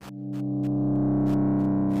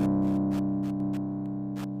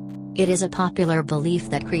It is a popular belief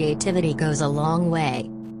that creativity goes a long way.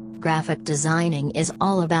 Graphic designing is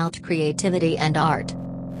all about creativity and art.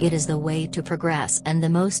 It is the way to progress, and the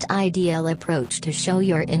most ideal approach to show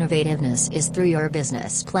your innovativeness is through your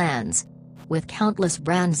business plans. With countless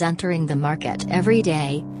brands entering the market every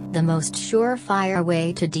day, the most surefire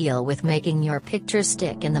way to deal with making your picture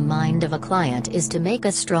stick in the mind of a client is to make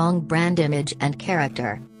a strong brand image and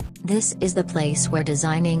character. This is the place where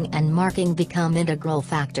designing and marking become integral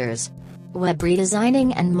factors. Web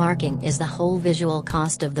redesigning and marking is the whole visual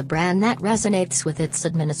cost of the brand that resonates with its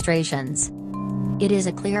administrations. It is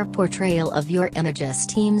a clear portrayal of your image's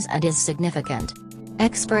teams and is significant.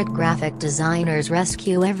 Expert graphic designers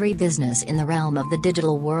rescue every business in the realm of the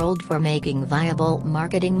digital world for making viable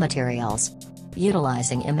marketing materials.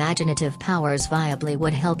 Utilizing imaginative powers viably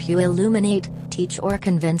would help you illuminate, teach or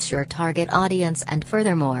convince your target audience, and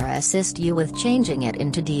furthermore assist you with changing it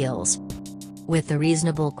into deals. With the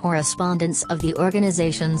reasonable correspondence of the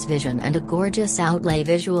organization's vision and a gorgeous outlay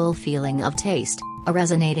visual feeling of taste, a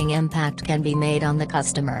resonating impact can be made on the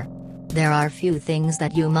customer. There are few things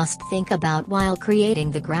that you must think about while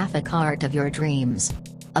creating the graphic art of your dreams.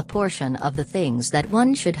 A portion of the things that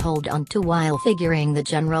one should hold on to while figuring the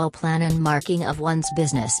general plan and marking of one's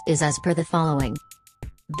business is as per the following.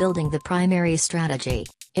 Building the primary strategy.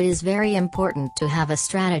 It is very important to have a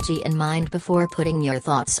strategy in mind before putting your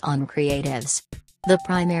thoughts on creatives. The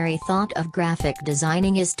primary thought of graphic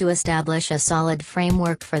designing is to establish a solid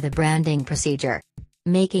framework for the branding procedure.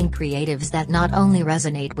 Making creatives that not only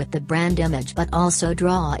resonate with the brand image but also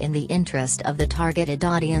draw in the interest of the targeted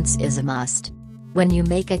audience is a must. When you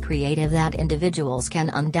make a creative that individuals can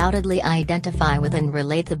undoubtedly identify with and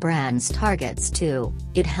relate the brand's targets to,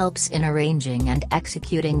 it helps in arranging and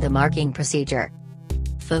executing the marking procedure.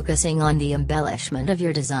 Focusing on the embellishment of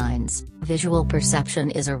your designs, visual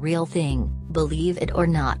perception is a real thing, believe it or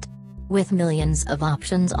not. With millions of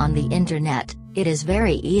options on the internet, it is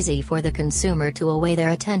very easy for the consumer to away their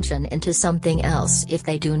attention into something else if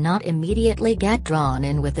they do not immediately get drawn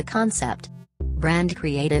in with the concept. Brand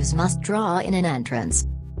creatives must draw in an entrance.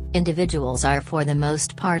 Individuals are for the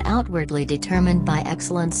most part outwardly determined by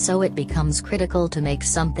excellence, so it becomes critical to make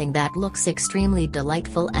something that looks extremely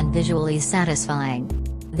delightful and visually satisfying.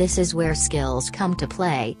 This is where skills come to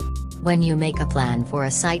play. When you make a plan for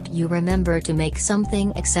a site, you remember to make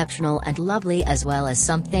something exceptional and lovely, as well as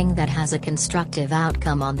something that has a constructive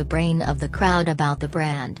outcome on the brain of the crowd about the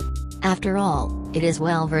brand. After all, it is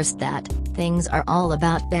well versed that things are all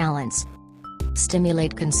about balance.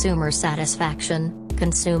 Stimulate consumer satisfaction.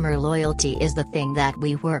 Consumer loyalty is the thing that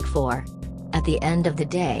we work for. At the end of the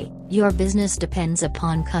day, your business depends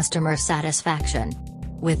upon customer satisfaction.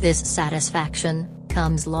 With this satisfaction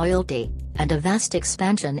comes loyalty and a vast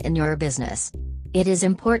expansion in your business. It is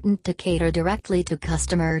important to cater directly to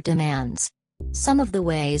customer demands. Some of the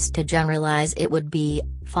ways to generalize it would be,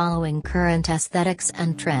 following current aesthetics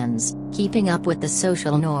and trends, keeping up with the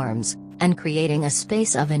social norms, and creating a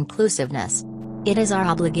space of inclusiveness. It is our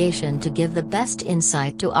obligation to give the best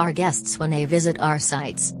insight to our guests when they visit our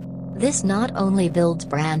sites. This not only builds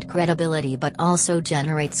brand credibility but also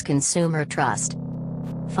generates consumer trust.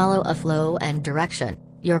 Follow a flow and direction.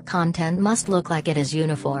 Your content must look like it is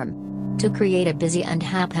uniform. To create a busy and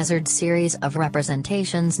haphazard series of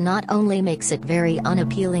representations not only makes it very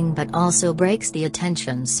unappealing but also breaks the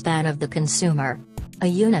attention span of the consumer. A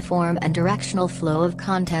uniform and directional flow of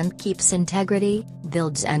content keeps integrity,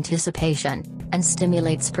 builds anticipation, and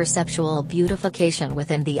stimulates perceptual beautification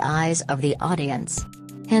within the eyes of the audience.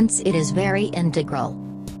 Hence, it is very integral.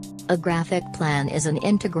 A graphic plan is an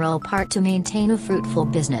integral part to maintain a fruitful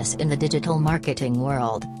business in the digital marketing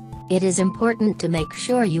world. It is important to make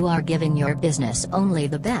sure you are giving your business only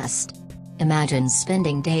the best. Imagine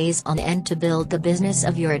spending days on end to build the business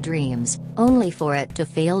of your dreams, only for it to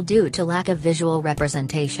fail due to lack of visual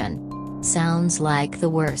representation. Sounds like the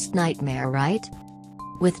worst nightmare, right?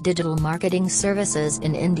 With digital marketing services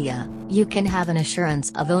in India, you can have an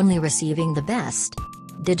assurance of only receiving the best.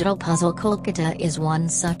 Digital Puzzle Kolkata is one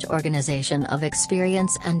such organization of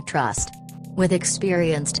experience and trust. With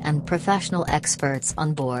experienced and professional experts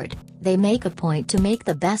on board, they make a point to make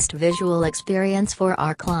the best visual experience for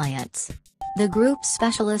our clients. The group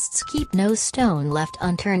specialists keep no stone left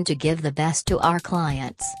unturned to give the best to our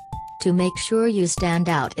clients. To make sure you stand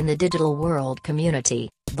out in the digital world community,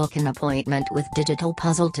 book an appointment with Digital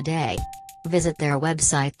Puzzle today. Visit their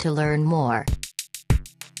website to learn more.